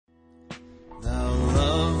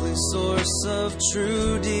only source of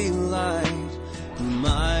true delight, whom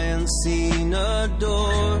I unseen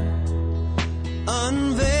adore.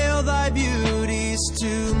 Unveil thy beauties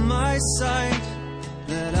to my sight,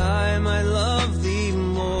 that I might love thee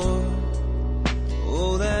more.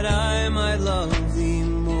 Oh, that I might love thee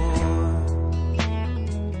more.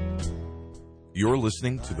 You're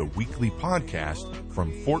listening to the weekly podcast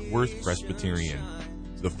from Fort Worth Presbyterian.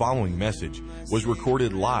 The following message was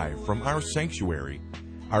recorded live from our sanctuary.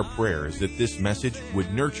 Our prayer is that this message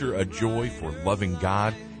would nurture a joy for loving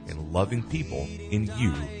God and loving people in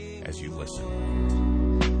you as you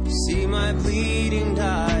listen. See my bleeding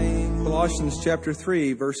dying. Colossians chapter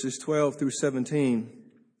 3, verses 12 through 17.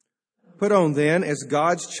 Put on then, as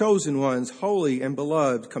God's chosen ones, holy and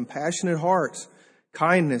beloved, compassionate hearts,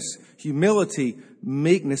 kindness, humility,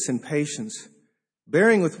 meekness, and patience,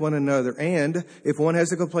 bearing with one another, and, if one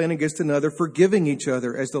has a complaint against another, forgiving each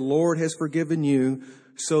other, as the Lord has forgiven you,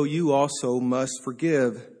 so you also must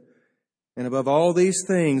forgive. And above all these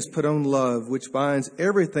things, put on love, which binds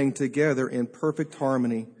everything together in perfect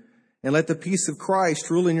harmony. And let the peace of Christ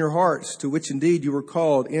rule in your hearts, to which indeed you were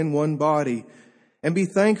called in one body. And be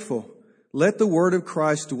thankful. Let the word of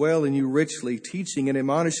Christ dwell in you richly, teaching and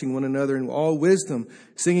admonishing one another in all wisdom,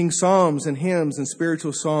 singing psalms and hymns and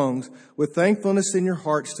spiritual songs, with thankfulness in your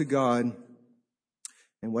hearts to God.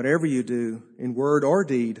 And whatever you do, in word or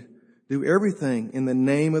deed, do everything in the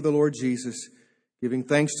name of the Lord Jesus, giving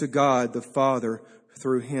thanks to God the Father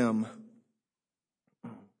through him.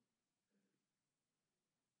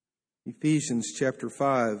 Ephesians chapter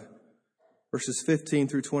 5, verses 15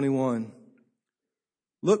 through 21.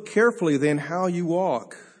 Look carefully then how you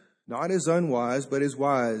walk, not as unwise, but as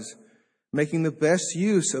wise, making the best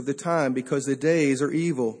use of the time, because the days are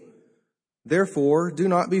evil. Therefore, do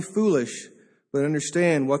not be foolish, but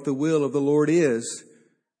understand what the will of the Lord is.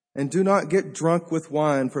 And do not get drunk with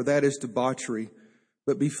wine, for that is debauchery,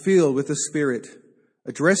 but be filled with the Spirit,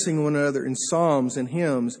 addressing one another in psalms and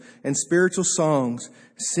hymns and spiritual songs,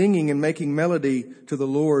 singing and making melody to the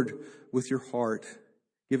Lord with your heart,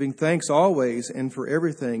 giving thanks always and for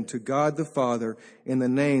everything to God the Father in the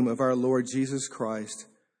name of our Lord Jesus Christ,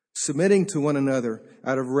 submitting to one another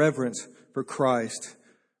out of reverence for Christ.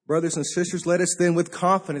 Brothers and sisters, let us then with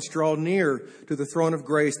confidence draw near to the throne of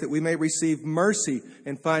grace, that we may receive mercy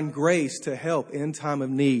and find grace to help in time of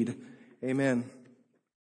need. Amen.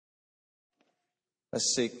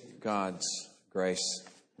 Let's seek God's grace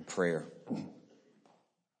and prayer.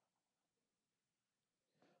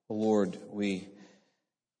 Lord, we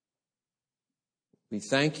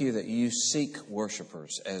thank you that you seek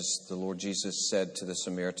worshipers, as the Lord Jesus said to the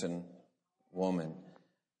Samaritan woman.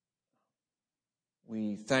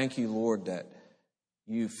 We thank you, Lord, that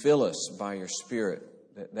you fill us by your Spirit,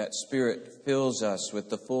 that Spirit fills us with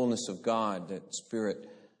the fullness of God, that Spirit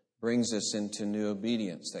brings us into new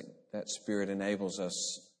obedience, that Spirit enables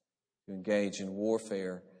us to engage in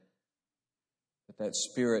warfare, that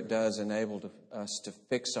Spirit does enable us to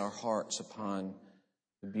fix our hearts upon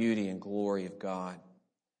the beauty and glory of God.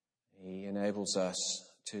 He enables us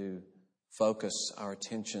to focus our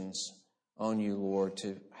attentions on you, Lord,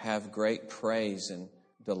 to have great praise and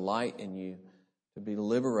delight in you, to be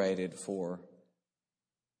liberated for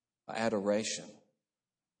adoration.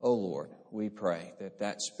 Oh, Lord, we pray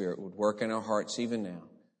that Spirit would work in our hearts even now,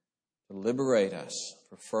 to liberate us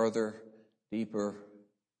for further, deeper,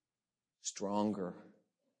 stronger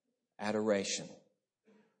adoration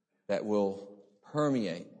that will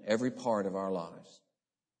permeate every part of our lives,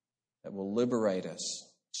 that will liberate us,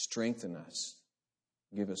 strengthen us,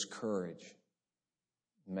 give us courage,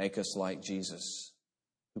 make us like Jesus,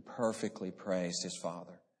 who perfectly praised his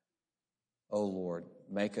Father. Oh Lord,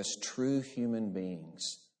 make us true human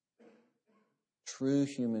beings,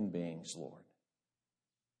 Lord,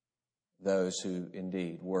 those who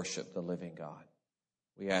indeed worship the living God.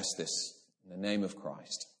 We ask this in the name of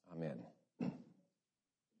Christ. Amen.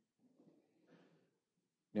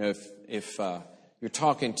 You know, if you're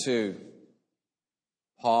talking to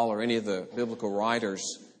Paul or any of the biblical writers,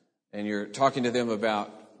 and you're talking to them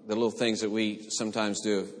about the little things that we sometimes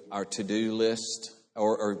do, our to-do list,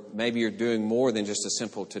 or maybe you're doing more than just a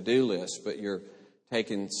simple to-do list, but you're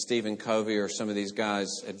taking Stephen Covey or some of these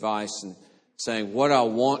guys' advice and saying, what do I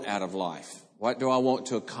want out of life? What do I want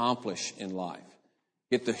to accomplish in life?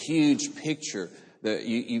 Get the huge picture.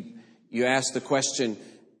 You ask the question,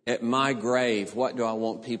 at my grave, what do I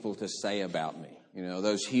want people to say about me? You know,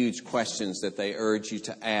 those huge questions that they urge you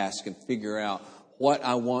to ask and figure out what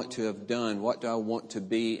I want to have done, what do I want to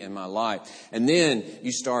be in my life. And then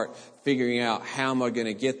you start figuring out how am I going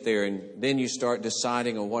to get there, and then you start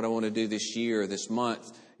deciding on what I want to do this year, this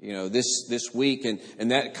month, this week,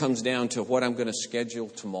 and that comes down to what I'm going to schedule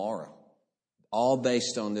tomorrow. All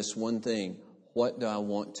based on this one thing. What do I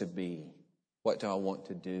want to be? What do I want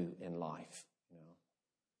to do in life?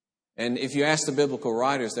 And if you ask the biblical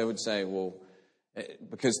writers, they would say, well,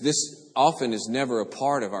 because this often is never a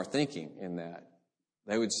part of our thinking in that.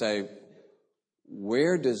 They would say,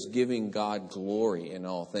 where does giving God glory in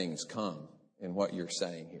all things come in what you're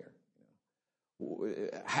saying here?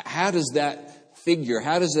 How does that figure,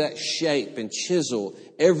 how does that shape and chisel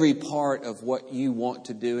every part of what you want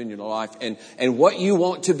to do in your life and what you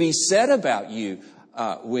want to be said about you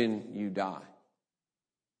when you die?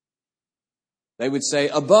 They would say,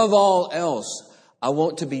 above all else, I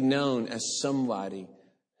want to be known as somebody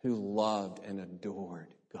who loved and adored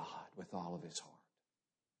God with all of his heart.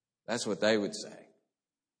 That's what they would say.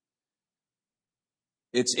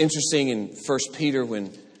 It's interesting in 1 Peter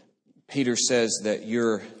when Peter says that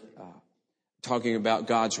you're talking about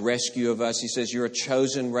God's rescue of us. He says you're a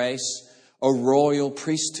chosen race, a royal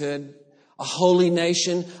priesthood, a holy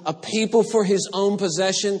nation, a people for his own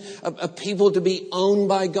possession, a people to be owned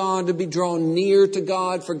by God, to be drawn near to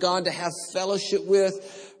God, for God to have fellowship with,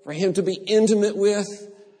 for him to be intimate with,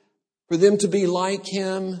 for them to be like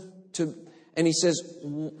him. And he says,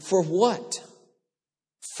 for what?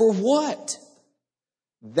 For what?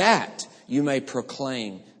 That you may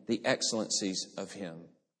proclaim the excellencies of him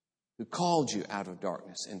who called you out of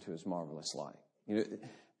darkness into his marvelous light.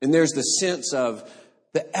 And there's the sense of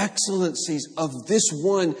the excellencies of this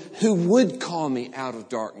one who would call me out of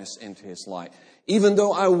darkness into his light. Even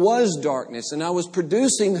though I was darkness and I was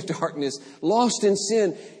producing the darkness, lost in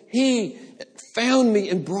sin, he found me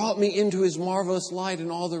and brought me into his marvelous light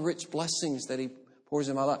and all the rich blessings that he pours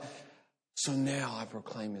in my life. So now I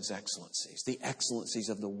proclaim his excellencies, the excellencies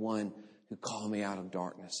of the one who called me out of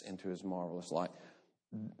darkness into his marvelous light.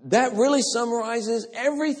 That really summarizes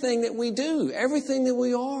everything that we do, everything that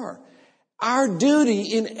we are. Our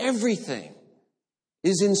duty in everything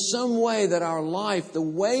is in some way that our life, the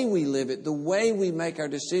way we live it, the way we make our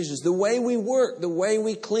decisions, the way we work, the way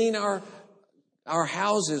we clean our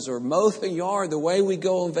houses or mow the yard, the way we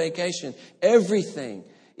go on vacation, everything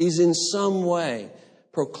is in some way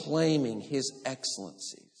proclaiming his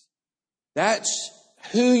excellencies. That's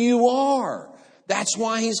who you are. That's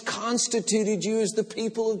why he's constituted you as the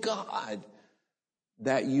people of God,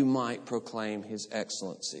 that you might proclaim his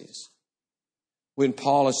excellencies. When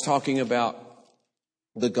Paul is talking about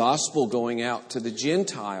the gospel going out to the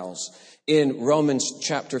Gentiles in Romans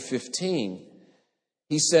chapter 15,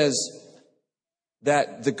 he says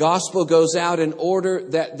that the gospel goes out in order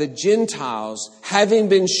that the Gentiles, having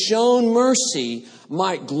been shown mercy,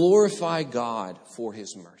 might glorify God for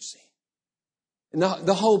his mercy. And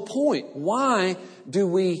the whole point, why do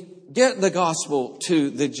we get the gospel to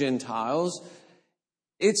the Gentiles?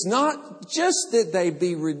 It's not just that they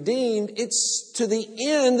be redeemed, it's to the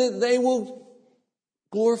end that they will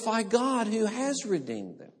glorify God who has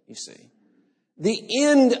redeemed them, you see. The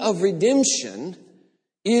end of redemption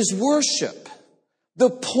is worship. The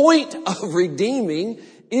point of redeeming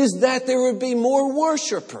is that there would be more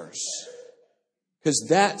worshipers, because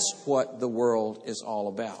that's what the world is all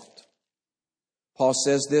about. Paul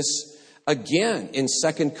says this again in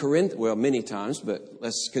 2 Corinthians, well, many times, but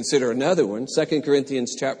let's consider another one. 2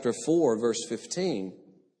 Corinthians chapter 4, verse 15.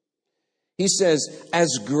 He says,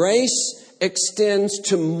 as grace extends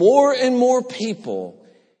to more and more people,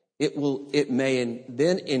 it may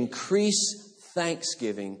then increase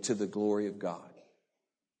thanksgiving to the glory of God.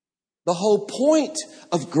 The whole point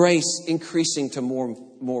of grace increasing to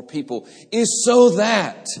more people is so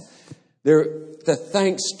that the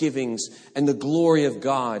thanksgivings and the glory of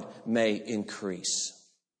God may increase.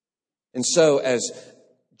 And so, as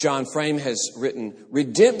John Frame has written,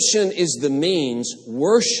 redemption is the means,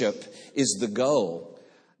 worship is the goal.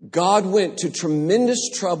 God went to tremendous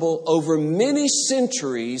trouble over many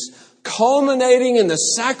centuries, culminating in the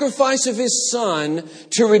sacrifice of his Son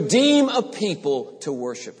to redeem a people to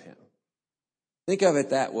worship him. Think of it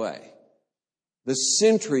that way. The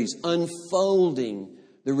centuries unfolding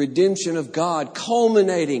the redemption of God,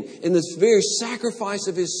 culminating in this very sacrifice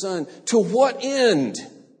of his Son. To what end?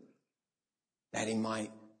 That he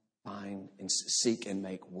might find and seek and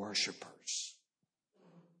make worshipers.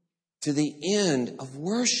 To the end of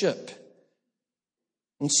worship.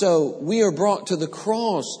 And so we are brought to the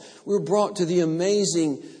cross. We're brought to the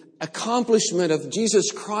amazing accomplishment of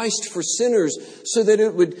Jesus Christ for sinners, so that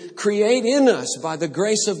it would create in us, by the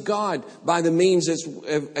grace of God, by the means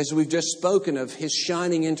as we've just spoken of, his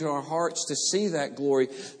shining into our hearts to see that glory,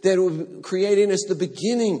 that it would create in us the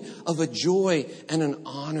beginning of a joy and an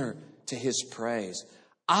honor to his praise.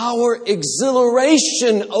 Our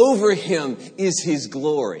exhilaration over Him is His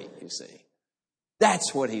glory, you see.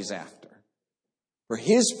 That's what He's after. For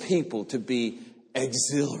His people to be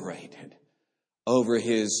exhilarated over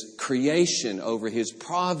His creation, over His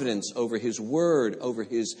providence, over His word, over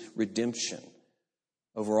His redemption,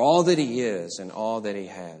 over all that He is and all that He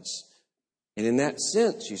has. And in that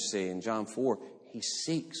sense, you see, in John 4, He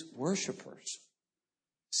seeks worshipers.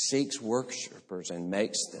 Seeks worshipers and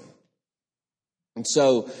makes them. And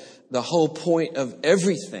so the whole point of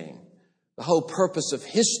everything, the whole purpose of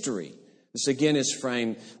history, this again is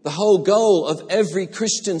framed, the whole goal of every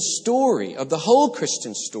Christian story, of the whole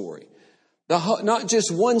Christian story, not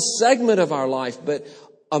just one segment of our life, but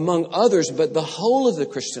among others, but the whole of the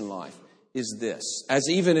Christian life is this. As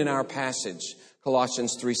even in our passage,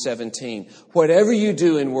 Colossians 3:17, whatever you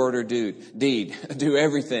do in word or deed, do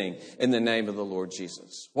everything in the name of the Lord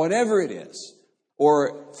Jesus. Whatever it is.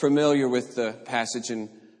 Or familiar with the passage in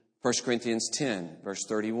 1 Corinthians 10, verse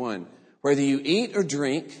 31. Whether you eat or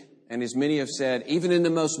drink, and as many have said, even in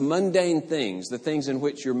the most mundane things, the things in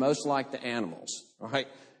which you're most like the animals, right?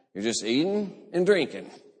 You're just eating and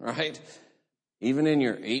drinking, right? Even in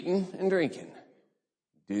your eating and drinking,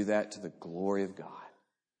 do that to the glory of God.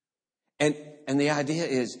 And the idea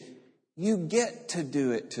is, you get to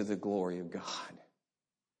do it to the glory of God.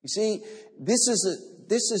 You see, this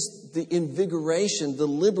is the invigoration, the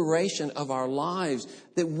liberation of our lives,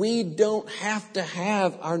 that we don't have to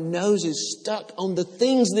have our noses stuck on the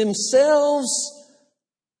things themselves.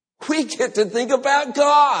 We get to think about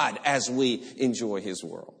God as we enjoy His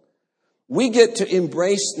world. We get to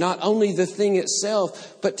embrace not only the thing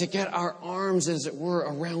itself, but to get our arms, as it were,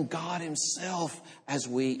 around God Himself as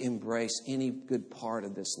we embrace any good part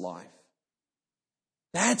of this life.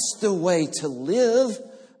 That's the way to live.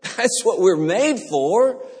 That's what we're made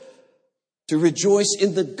for. To rejoice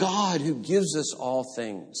in the God who gives us all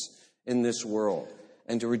things in this world.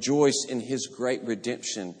 And to rejoice in His great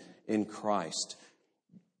redemption in Christ.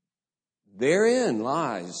 Therein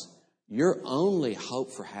lies your only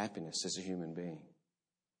hope for happiness as a human being.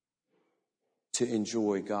 To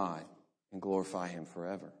enjoy God and glorify Him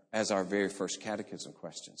forever. As our very first catechism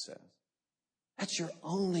question says. That's your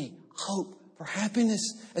only hope for happiness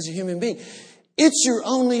as a human being. It's your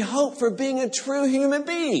only hope for being a true human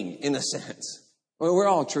being, in a sense. Well, we're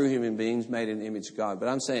all true human beings made in the image of God. But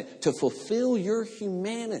I'm saying to fulfill your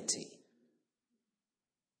humanity.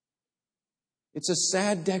 It's a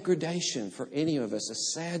sad degradation for any of us,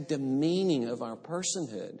 a sad demeaning of our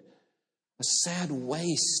personhood, a sad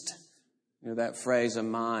waste. You know that phrase, a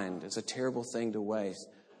mind, is a terrible thing to waste.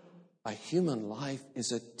 A human life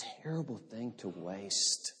is a terrible thing to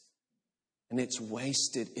waste. And it's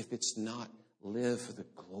wasted if it's not lived for the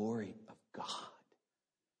glory of God.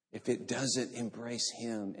 If it doesn't embrace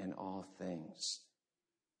Him in all things.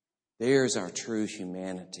 There's our true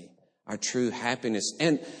humanity. Our true happiness,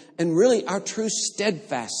 and really our true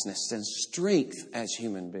steadfastness and strength as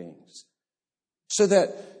human beings. So that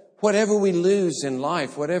whatever we lose in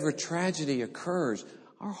life, whatever tragedy occurs,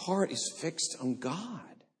 our heart is fixed on God.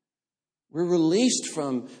 We're released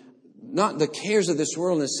from not the cares of this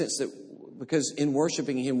world in the sense that, because in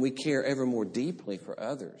worshiping Him we care ever more deeply for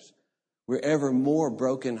others. We're ever more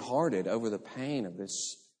brokenhearted over the pain of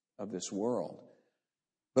this world.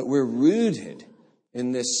 But we're rooted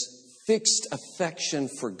in this fixed affection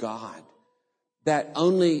for God that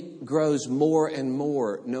only grows more and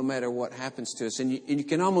more no matter what happens to us. And you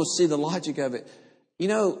can almost see the logic of it. You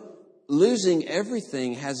know, losing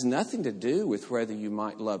everything has nothing to do with whether you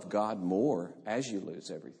might love God more as you lose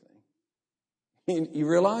everything. You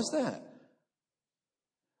realize that?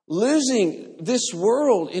 Losing this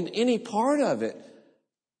world in any part of it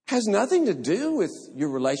has nothing to do with your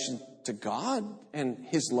relation to God and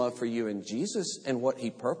His love for you in Jesus and what He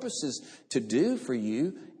purposes to do for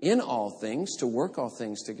you in all things, to work all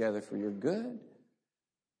things together for your good. And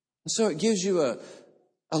so it gives you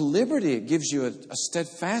a liberty, it gives you a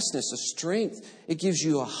steadfastness, a strength, it gives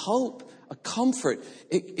you a hope, a comfort,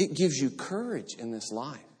 it gives you courage in this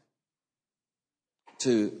life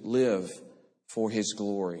to live for His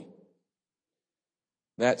glory.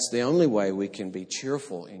 That's the only way we can be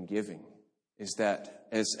cheerful in giving, is that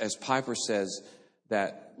as Piper says,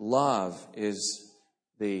 that love is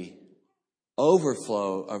the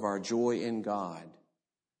overflow of our joy in God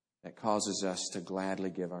that causes us to gladly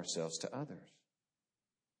give ourselves to others.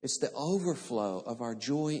 It's the overflow of our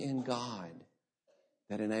joy in God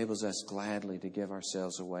that enables us gladly to give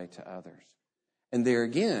ourselves away to others. And there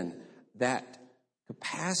again, that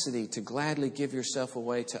capacity to gladly give yourself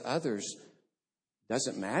away to others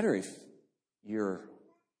doesn't matter if you're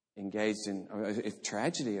engaged in, or if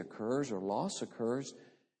tragedy occurs or loss occurs.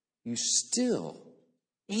 you still,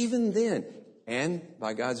 even then, and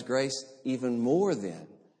by God's grace, even more then,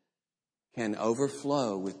 can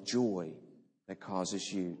overflow with joy that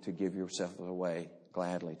causes you to give yourself away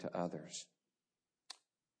gladly to others.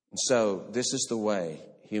 And so this is the way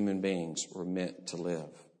human beings were meant to live.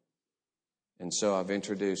 And so I've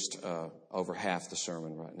introduced over half the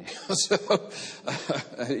sermon right now. So,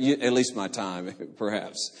 at least my time,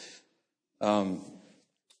 perhaps.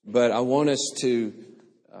 But I want us to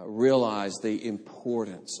realize the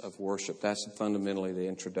importance of worship. That's fundamentally the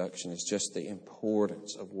introduction. It's just the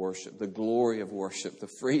importance of worship, the glory of worship, the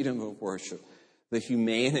freedom of worship, the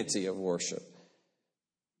humanity of worship.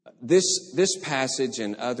 This passage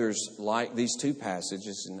and others like these two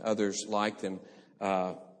passages and others like them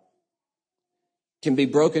can be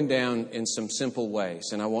broken down in some simple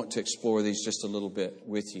ways, and I want to explore these just a little bit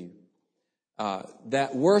with you.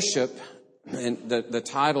 That worship, and the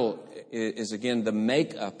title is again the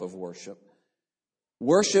makeup of worship.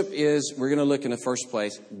 Worship is, we're going to look in the first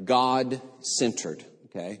place, God-centered.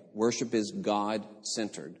 Okay, worship is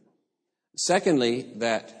God-centered. Secondly,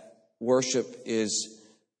 that worship is,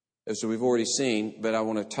 as we've already seen, but I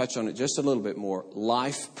want to touch on it just a little bit more,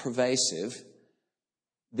 life-pervasive.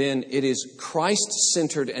 Then it is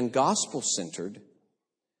Christ-centered and gospel-centered.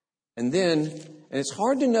 And then, and it's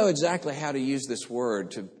hard to know exactly how to use this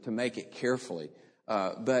word to make it carefully,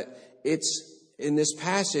 but it's, in this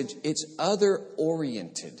passage, it's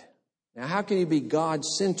other-oriented. Now, how can you be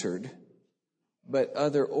God-centered, but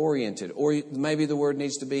other-oriented? Or maybe the word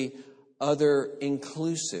needs to be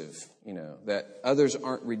other-inclusive, that others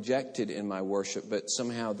aren't rejected in my worship, but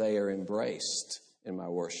somehow they are embraced in my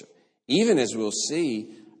worship. Even as we'll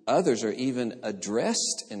see, others are even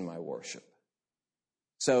addressed in my worship.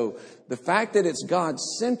 So the fact that it's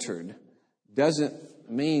God-centered doesn't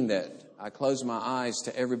mean that I close my eyes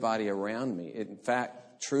to everybody around me. In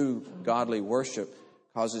fact, true godly worship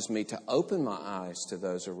causes me to open my eyes to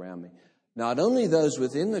those around me. Not only those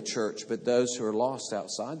within the church, but those who are lost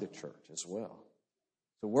outside the church as well.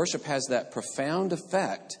 So worship has that profound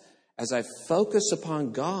effect as I focus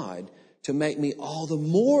upon God to make me all the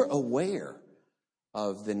more aware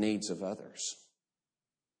of the needs of others.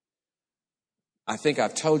 I think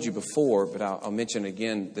I've told you before, but I'll mention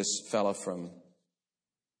again this fellow from,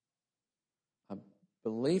 I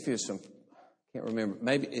believe he was from, I can't remember,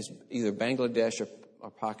 maybe it's either Bangladesh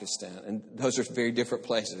or Pakistan. And those are very different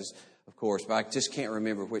places, of course, but I just can't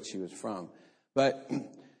remember which he was from. But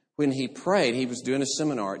when he prayed, he was doing a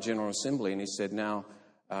seminar at General Assembly, and he said, now,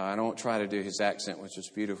 I don't try to do his accent, which was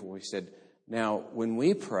beautiful. He said, now, when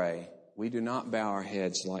we pray, we do not bow our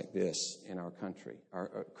heads like this in our country,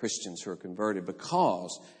 our Christians who are converted,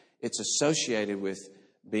 because it's associated with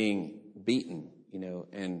being beaten,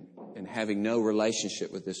 and having no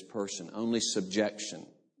relationship with this person, only subjection,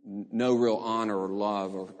 no real honor or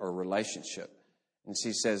love or relationship. And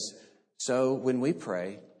he says, so when we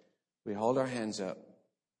pray, we hold our hands up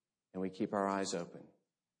and we keep our eyes open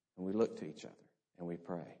and we look to each other and we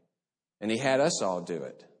pray. And he had us all do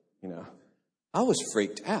it, I was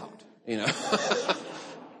freaked out,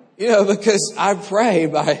 because I pray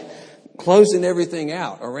by closing everything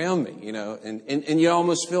out around me, and you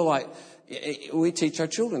almost feel like we teach our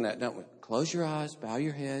children that, don't we? Close your eyes, bow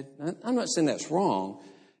your head. I'm not saying that's wrong.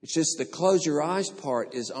 It's just the close your eyes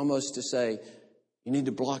part is almost to say you need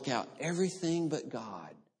to block out everything but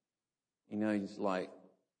God. It's like,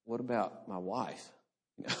 what about my wife?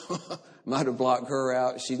 Am I to block her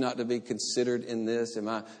out? She's not to be considered in this. Am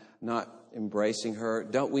I not embracing her?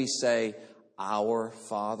 Don't we say, our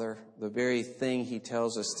Father? The very thing he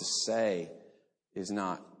tells us to say is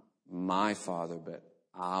not my Father, but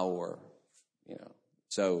our,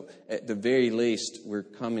 So at the very least, we're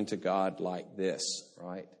coming to God like this,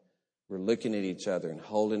 right? We're looking at each other and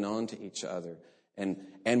holding on to each other. And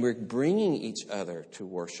we're bringing each other to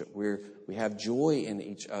worship. We have joy in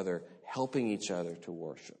each other, helping each other to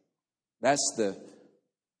worship. That's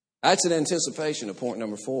an anticipation of point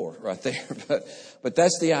number 4 right there. But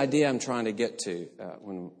that's the idea I'm trying to get to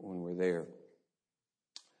when we're there.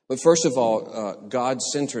 But first of all,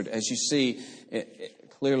 God-centered. As you see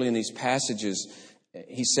clearly in these passages,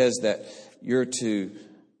 he says that you're to,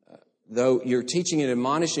 though you're teaching and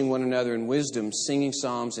admonishing one another in wisdom, singing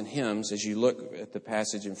psalms and hymns, as you look at the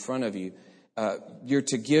passage in front of you, you're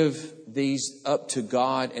to give these up to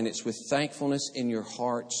God, and it's with thankfulness in your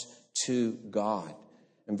hearts to God.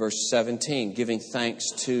 In verse 17, giving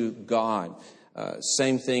thanks to God.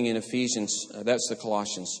 Same thing in Ephesians. That's the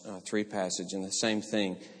Colossians 3 passage. And the same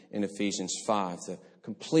thing in Ephesians 5. The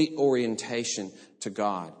complete orientation to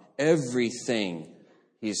God. Everything,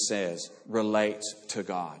 he says, relates to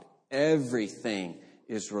God. Everything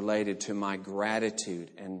is related to my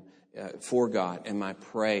gratitude and for God and my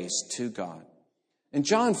praise to God. And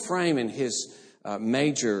John Frame, in his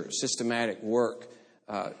major systematic work,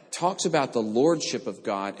 talks about the lordship of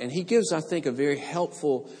God, and he gives, I think, a very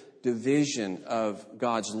helpful division of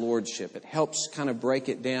God's lordship. It helps kind of break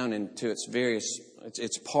it down into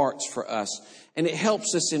its parts for us, and it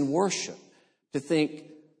helps us in worship to think,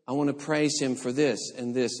 I want to praise Him for this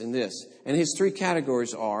and this and this. And his three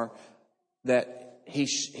categories are that he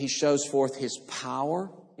shows forth His power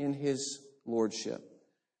in His lordship.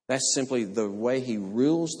 That's simply the way He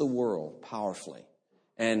rules the world powerfully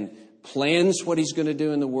and plans what He's going to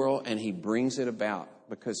do in the world, and He brings it about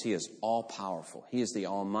because He is all-powerful. He is the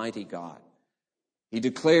Almighty God. He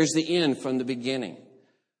declares the end from the beginning.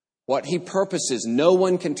 What He purposes, no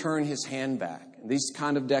one can turn His hand back. And these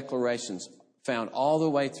kind of declarations found all the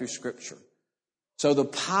way through Scripture. So the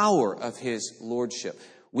power of His lordship.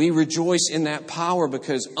 We rejoice in that power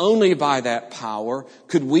because only by that power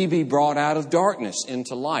could we be brought out of darkness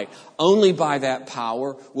into light. Only by that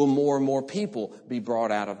power will more and more people be brought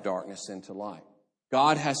out of darkness into light.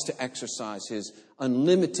 God has to exercise His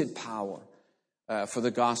unlimited power for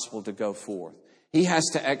the gospel to go forth. He has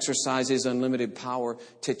to exercise His unlimited power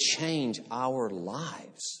to change our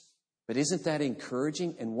lives. But isn't that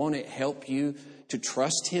encouraging? And won't it help you to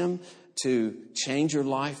trust Him to change your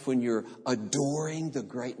life when you're adoring the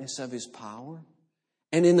greatness of His power?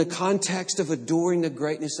 And in the context of adoring the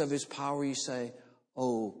greatness of His power, you say,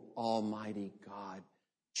 oh, Almighty God,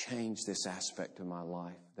 change this aspect of my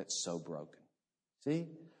life that's so broken. See?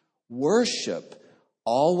 Worship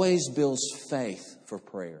always builds faith for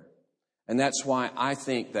prayer. And that's why I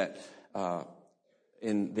think that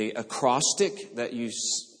in the acrostic that you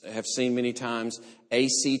have seen many times,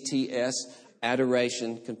 ACTS,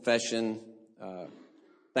 adoration, confession,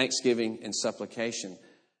 thanksgiving, and supplication,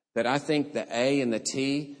 that I think the A and the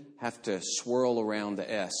T have to swirl around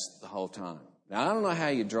the S the whole time. Now, I don't know how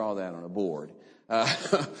you draw that on a board,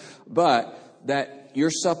 but that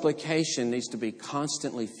your supplication needs to be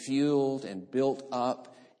constantly fueled and built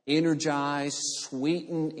up, energized,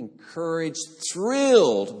 sweetened, encouraged,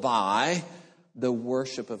 thrilled by the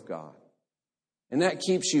worship of God. And that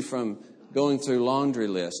keeps you from going through laundry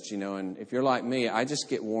lists, and if you're like me, I just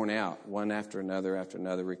get worn out one after another,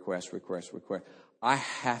 request. I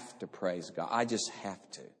have to praise God. I just have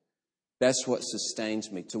to. That's what sustains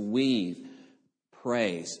me, to weave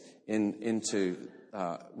praise into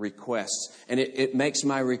requests. And it makes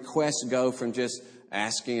my requests go from just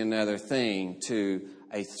asking another thing to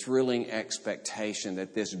a thrilling expectation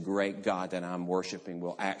that this great God that I'm worshiping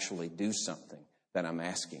will actually do something that I'm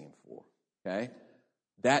asking Him for. Okay?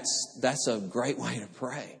 That's a great way to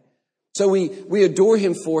pray. So we adore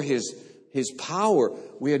Him for His power.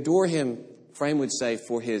 We adore Him, Frame would say,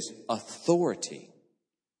 for His authority.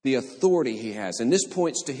 The authority He has. And this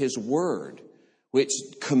points to His Word, which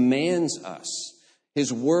commands us.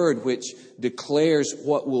 His Word, which declares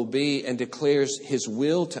what will be and declares His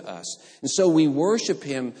will to us. And so we worship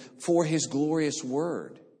Him for His glorious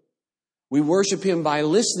Word. We worship Him by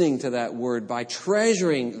listening to that Word, by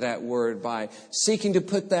treasuring that Word, by seeking to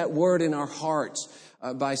put that Word in our hearts,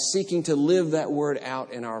 by seeking to live that Word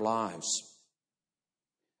out in our lives.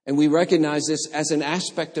 And we recognize this as an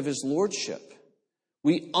aspect of His Lordship.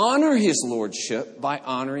 We honor His Lordship by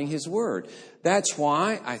honoring His Word. That's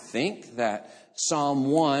why I think that Psalm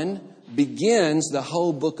 1 begins the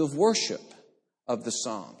whole book of worship of the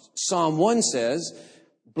Psalms. Psalm 1 says,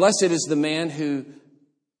 "Blessed is the man who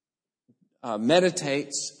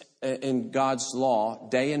meditates in God's law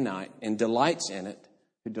day and night and delights in it,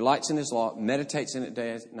 who delights in His law, meditates in it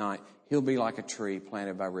day and night. He'll be like a tree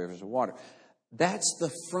planted by rivers of water." That's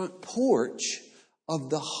the front porch of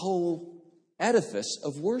the whole edifice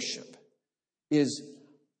of worship. Is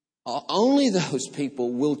only those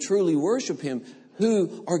people will truly worship Him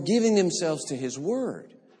who are giving themselves to His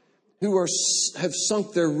Word, who have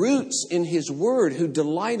sunk their roots in His Word, who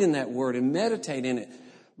delight in that Word and meditate in it,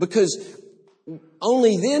 because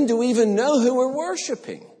only then do we even know who we're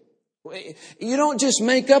worshiping. You don't just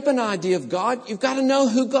make up an idea of God. You've got to know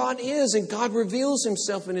who God is, and God reveals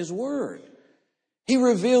Himself in His Word. He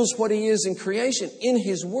reveals what He is in creation in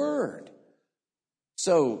His Word.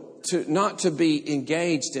 So not to be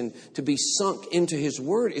engaged and to be sunk into His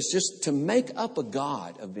Word is just to make up a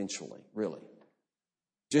God eventually, really.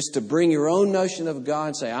 Just to bring your own notion of God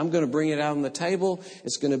and say, I'm going to bring it out on the table.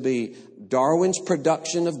 It's going to be Darwin's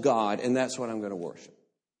production of God, and that's what I'm going to worship.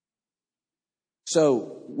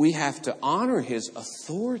 So we have to honor His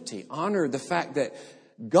authority, honor the fact that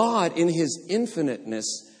God in His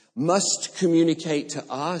infiniteness must communicate to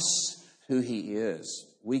us who He is.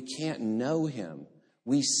 We can't know Him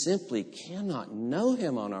We simply cannot know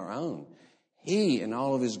Him on our own. He, in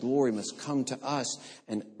all of His glory, must come to us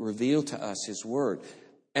and reveal to us His Word.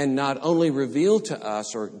 And not only reveal to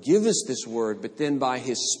us or give us this Word, but then by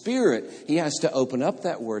His Spirit, He has to open up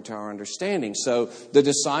that Word to our understanding. So the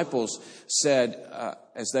disciples said,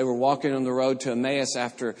 as they were walking on the road to Emmaus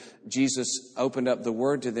after Jesus opened up the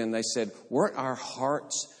Word to them, they said, weren't our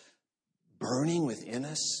hearts burning within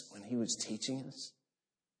us when He was teaching us?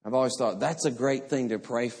 I've always thought that's a great thing to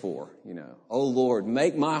pray for, Oh Lord,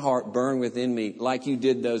 make my heart burn within me like you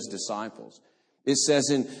did those disciples. It says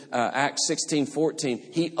in Acts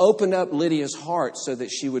 16:14, He opened up Lydia's heart so that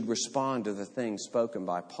she would respond to the things spoken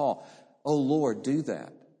by Paul. Oh Lord, do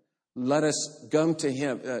that. Let us come to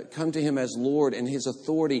Him as Lord and His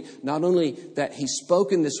authority. Not only that He's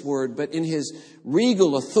spoken this word, but in His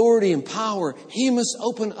regal authority and power, He must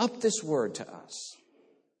open up this word to us.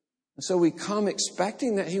 So we come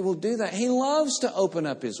expecting that He will do that. He loves to open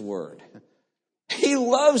up His Word. He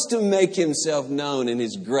loves to make Himself known in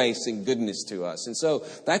His grace and goodness to us. And so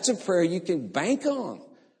that's a prayer you can bank on.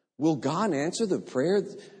 Will God answer the prayer?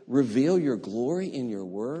 Reveal your glory in your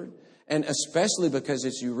Word? And especially because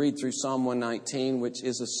as you read through Psalm 119, which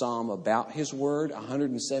is a psalm about His Word,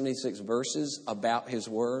 176 verses about His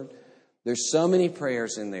Word, there's so many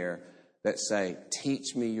prayers in there that say,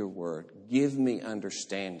 teach me your Word. Give me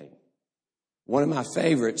understanding. One of my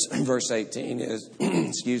favorites, verse 18, is,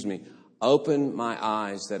 open my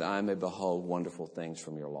eyes that I may behold wonderful things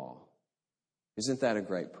from your law. Isn't that a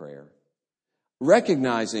great prayer?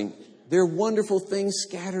 Recognizing there are wonderful things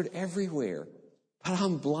scattered everywhere, but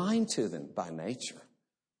I'm blind to them by nature.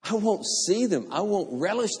 I won't see them. I won't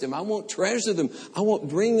relish them. I won't treasure them. I won't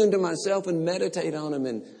bring them to myself and meditate on them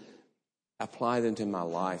and apply them to my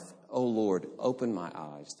life. Oh Lord, open my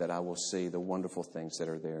eyes that I will see the wonderful things that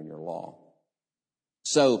are there in your law.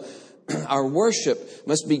 So our worship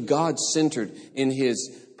must be God-centered in His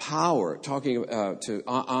power, to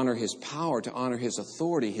honor His power, to honor His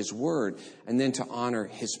authority, His word, and then to honor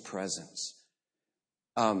His presence.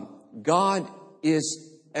 God is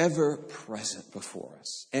ever present before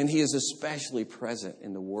us, and He is especially present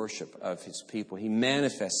in the worship of His people. He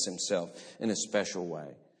manifests Himself in a special way.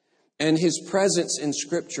 And His presence in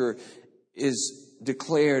Scripture is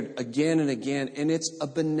declared again and again, and it's a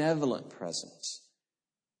benevolent presence.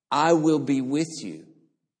 I will be with you.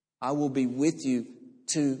 I will be with you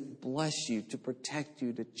to bless you, to protect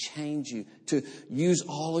you, to change you, to use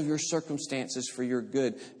all of your circumstances for your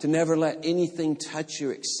good, to never let anything touch you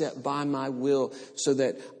except by my will, so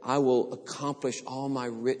that I will accomplish all my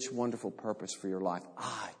rich, wonderful purpose for your life.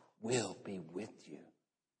 I will be with you.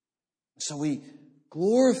 So we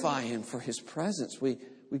glorify Him for His presence. We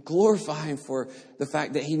glorify Him for the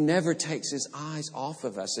fact that He never takes His eyes off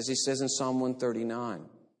of us, as He says in Psalm 139.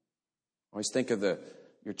 I always think of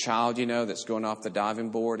your child, that's going off the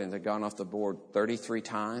diving board and they've gone off the board 33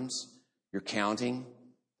 times. You're counting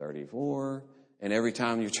 34. And every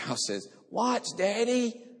time your child says, watch,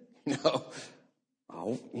 Daddy, you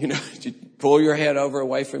pull your head over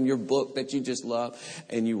away from your book that you just love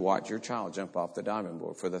and you watch your child jump off the diving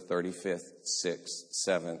board for the 35th, 6th,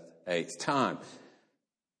 7th, 8th time.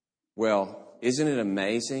 Well, isn't it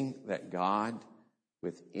amazing that God,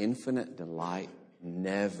 with infinite delight,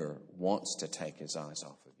 never wants to take His eyes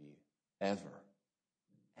off of you. Ever.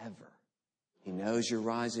 Ever. He knows you're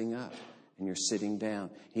rising up and you're sitting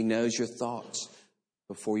down. He knows your thoughts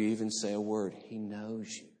before you even say a word. He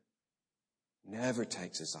knows you. Never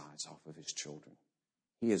takes His eyes off of His children.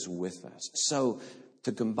 He is with us. So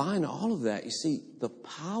to combine all of that, you see, the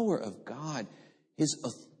power of God, His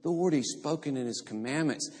authority spoken in His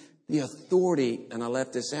commandments, the authority, and I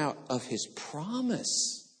left this out, of His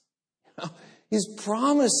promise. His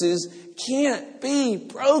promises can't be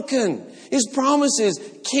broken. His promises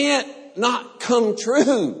can't not come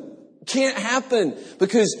true. Can't happen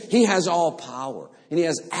because He has all power. And He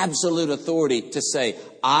has absolute authority to say,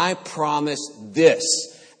 I promise this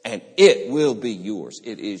and it will be yours.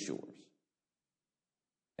 It is yours.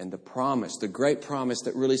 And the promise, the great promise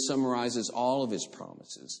that really summarizes all of His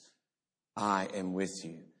promises, I am with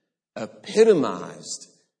you, epitomized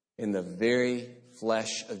in the very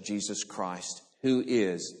flesh of Jesus Christ, who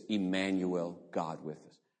is Emmanuel, God with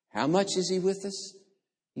us. How much is He with us?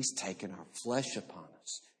 He's taken our flesh upon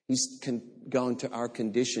us. He's gone to our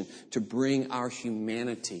condition to bring our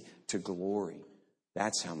humanity to glory.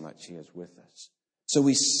 That's how much He is with us. So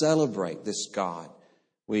we celebrate this God.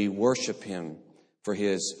 We worship Him for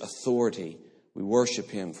His authority. We worship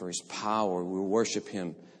Him for His power. We worship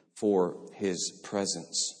Him for His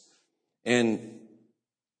presence. And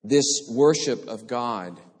this worship of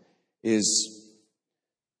God is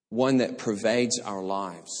one that pervades our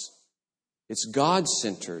lives. It's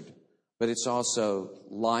God-centered, but it's also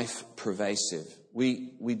life-pervasive.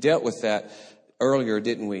 We dealt with that earlier,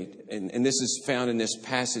 didn't we? And this is found in this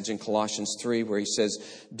passage in Colossians 3 where he says,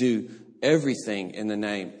 do everything in the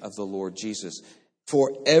name of the Lord Jesus.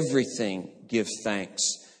 For everything give thanks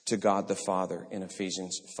to God the Father in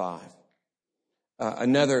Ephesians 5.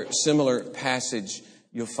 Another similar passage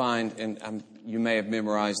you'll find, and you may have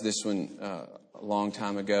memorized this one a long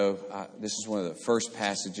time ago. This is one of the first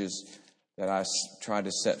passages that I tried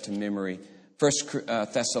to set to memory. 1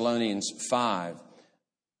 Thessalonians 5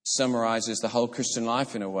 summarizes the whole Christian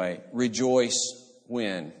life in a way. Rejoice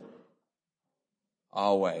when?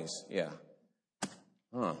 Always. Yeah.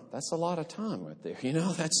 That's a lot of time right there.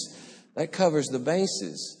 That covers the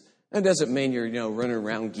bases. That doesn't mean you're, running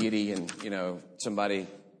around giddy and, somebody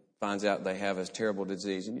finds out they have a terrible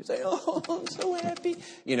disease and you say, oh, I'm so happy.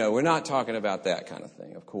 We're not talking about that kind of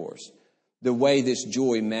thing, of course. The way this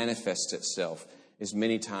joy manifests itself is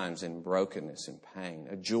many times in brokenness and pain.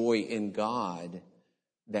 A joy in God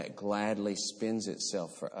that gladly spends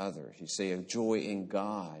itself for others. You see, a joy in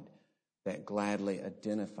God that gladly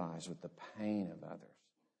identifies with the pain of others.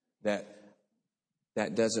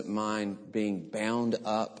 That doesn't mind being bound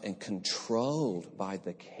up and controlled by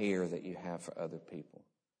the care that you have for other people.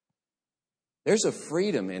 There's a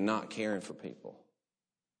freedom in not caring for people.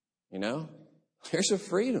 There's a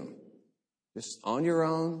freedom. Just on your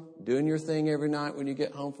own, doing your thing every night when you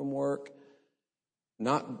get home from work.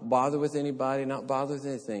 Not bother with anybody, not bother with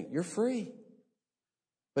anything. You're free.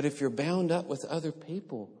 But if you're bound up with other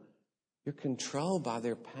people, you're controlled by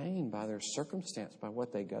their pain, by their circumstance, by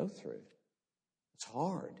what they go through. It's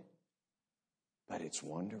hard, but it's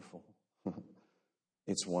wonderful.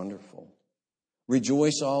 It's wonderful.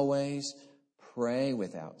 Rejoice always, pray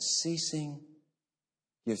without ceasing,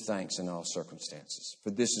 give thanks in all circumstances,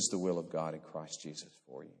 for this is the will of God in Christ Jesus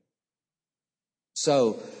for you.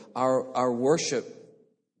 So our worship,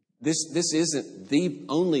 this isn't the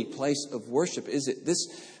only place of worship, is it?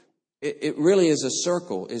 It really is a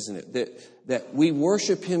circle, isn't it? That we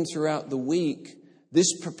worship Him throughout the week.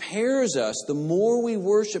 This prepares us. The more we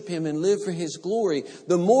worship Him and live for His glory,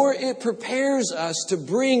 the more it prepares us to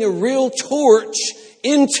bring a real torch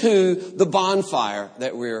into the bonfire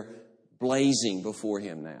that we're blazing before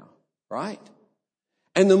Him now. Right?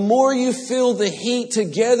 And the more you feel the heat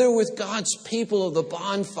together with God's people of the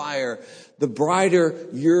bonfire, the brighter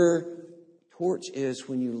your torch is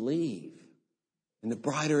when you leave. And the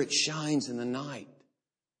brighter it shines in the night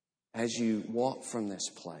as you walk from this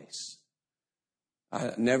place.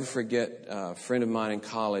 I never forget, a friend of mine in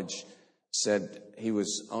college said he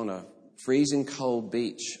was on a freezing cold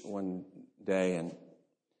beach one day, and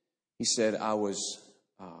he said, I was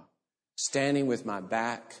standing with my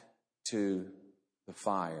back to the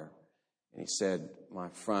fire. And he said, my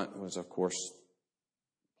front was, of course,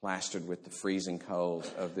 plastered with the freezing cold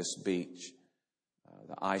of this beach,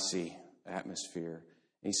 the icy atmosphere.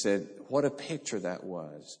 And he said, what a picture that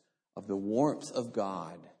was of the warmth of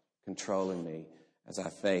God controlling me as I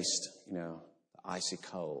faced, the icy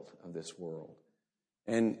cold of this world.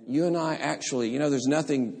 And you and I actually, there's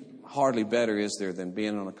nothing hardly better, is there, than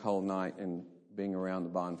being on a cold night and being around the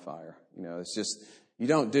bonfire. It's just, you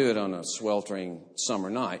don't do it on a sweltering summer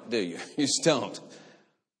night, do you? You just don't.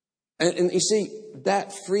 And you see,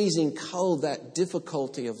 that freezing cold, that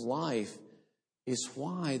difficulty of life is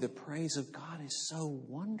why the praise of God is so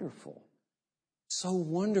wonderful. So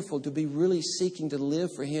wonderful to be really seeking to live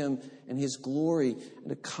for Him and His glory and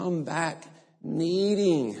to come back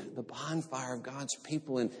needing the bonfire of God's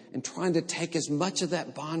people and trying to take as much of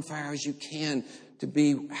that bonfire as you can to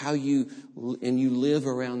be how you live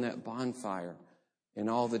around that bonfire in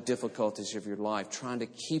all the difficulties of your life, trying to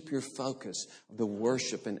keep your focus of the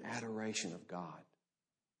worship and adoration of God.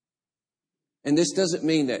 And this doesn't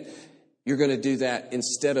mean that you're going to do that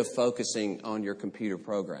instead of focusing on your computer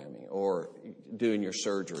programming or doing your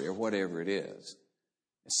surgery or whatever it is.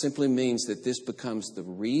 It simply means that this becomes the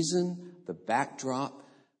reason, the backdrop,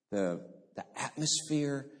 the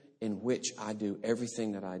atmosphere in which I do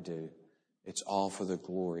everything that I do. It's all for the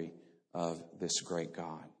glory of this great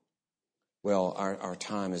God. Well, our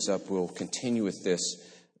time is up. We'll continue with this,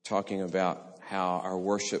 talking about how our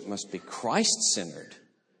worship must be Christ-centered,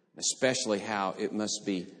 especially how it must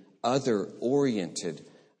be other-oriented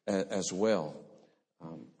as well.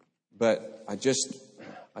 But I just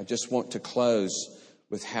want to close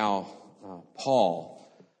with how Paul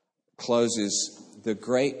closes the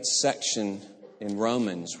great section in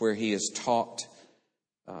Romans where he has talked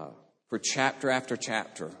for chapter after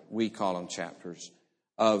chapter, we call them chapters,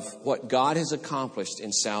 of what God has accomplished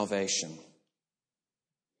in salvation.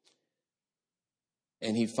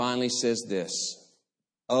 And he finally says this,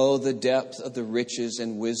 "Oh, the depth of the riches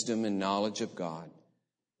and wisdom and knowledge of God.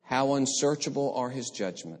 How unsearchable are his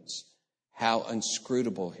judgments, how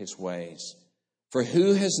inscrutable his ways. For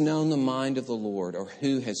who has known the mind of the Lord, or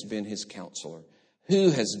who has been his counselor? Who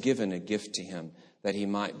has given a gift to him that he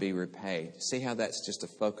might be repaid?" See how that's just a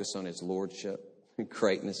focus on his lordship,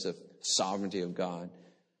 greatness of sovereignty of God.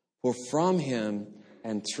 "For from him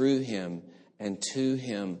and through him and to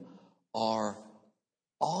him are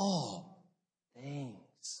all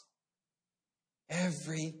things."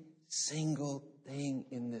 Every single thing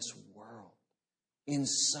in this world, in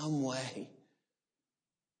some way,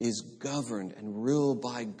 is governed and ruled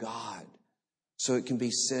by God. So it can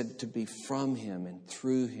be said to be from him and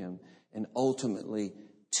through him and ultimately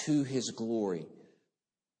to his glory.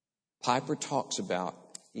 Piper talks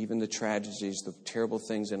about even the tragedies, the terrible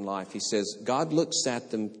things in life. He says, God looks at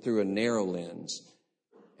them through a narrow lens.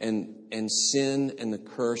 And sin and the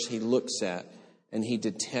curse he looks at and he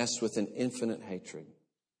detests with an infinite hatred.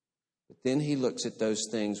 But then he looks at those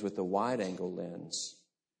things with a wide-angle lens.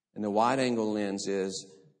 And the wide-angle lens is,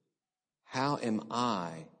 how am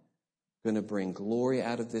I going to bring glory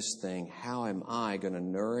out of this thing? How am I going to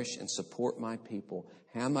nourish and support my people?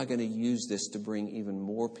 How am I going to use this to bring even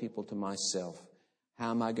more people to myself?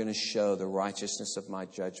 How am I going to show the righteousness of my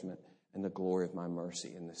judgment and the glory of my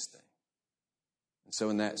mercy in this thing? And so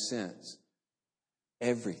in that sense,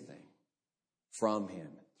 everything from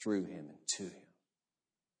him, through him, and to him.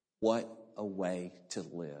 What a way to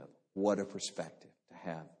live. What a perspective to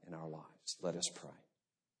have in our lives. Let us pray.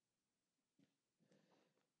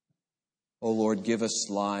 Oh Lord, give us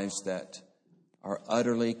lives that are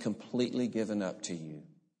utterly, completely given up to you.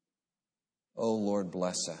 Oh Lord,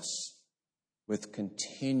 bless us with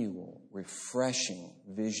continual, refreshing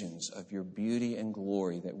visions of your beauty and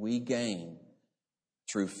glory that we gain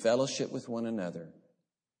through fellowship with one another,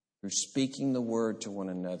 through speaking the word to one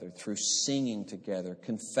another, through singing together,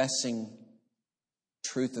 confessing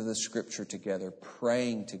truth of the Scripture together,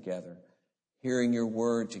 praying together, hearing your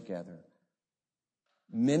word together,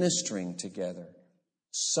 ministering together,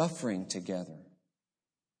 suffering together.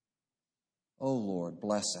 Oh Lord,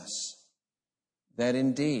 bless us, that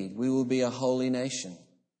indeed we will be a holy nation,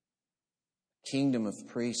 a kingdom of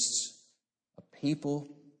priests, a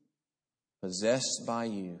people possessed by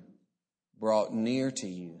you, brought near to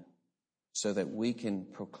you, so that we can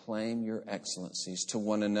proclaim your excellencies to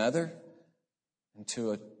one another and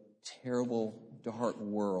to a terrible, dark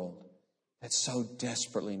world that so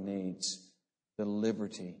desperately needs the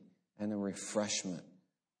liberty and the refreshment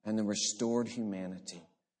and the restored humanity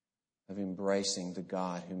of embracing the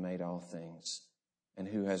God who made all things and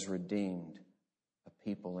who has redeemed a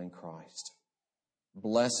people in Christ.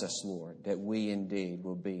 Bless us, Lord, that we indeed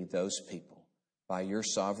will be those people by your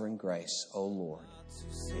sovereign grace, O Lord.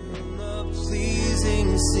 The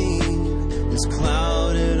pleasing scene is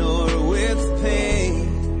clouded or with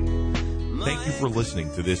pain. Thank you for listening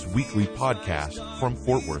to this weekly podcast from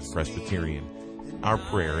Fort Worth Presbyterian. Our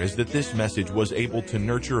prayer is that this message was able to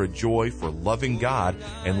nurture a joy for loving God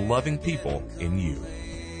and loving people in you.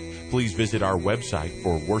 Please visit our website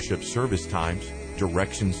for worship service times,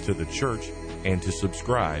 directions to the church, and to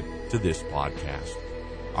subscribe to this podcast.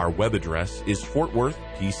 Our web address is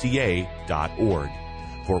fortworthpca.org.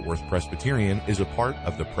 Fort Worth Presbyterian is a part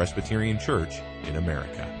of the Presbyterian Church in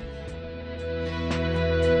America.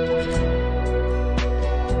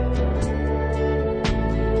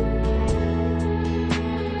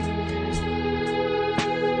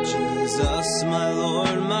 Jesus, my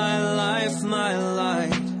Lord, my life, my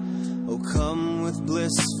light. Oh, come with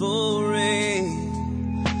blissful ray.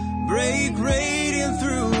 Break radiant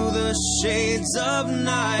through the shades of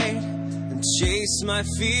night and chase my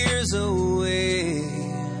fears away.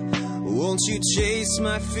 Won't you chase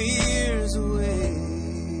my fears away?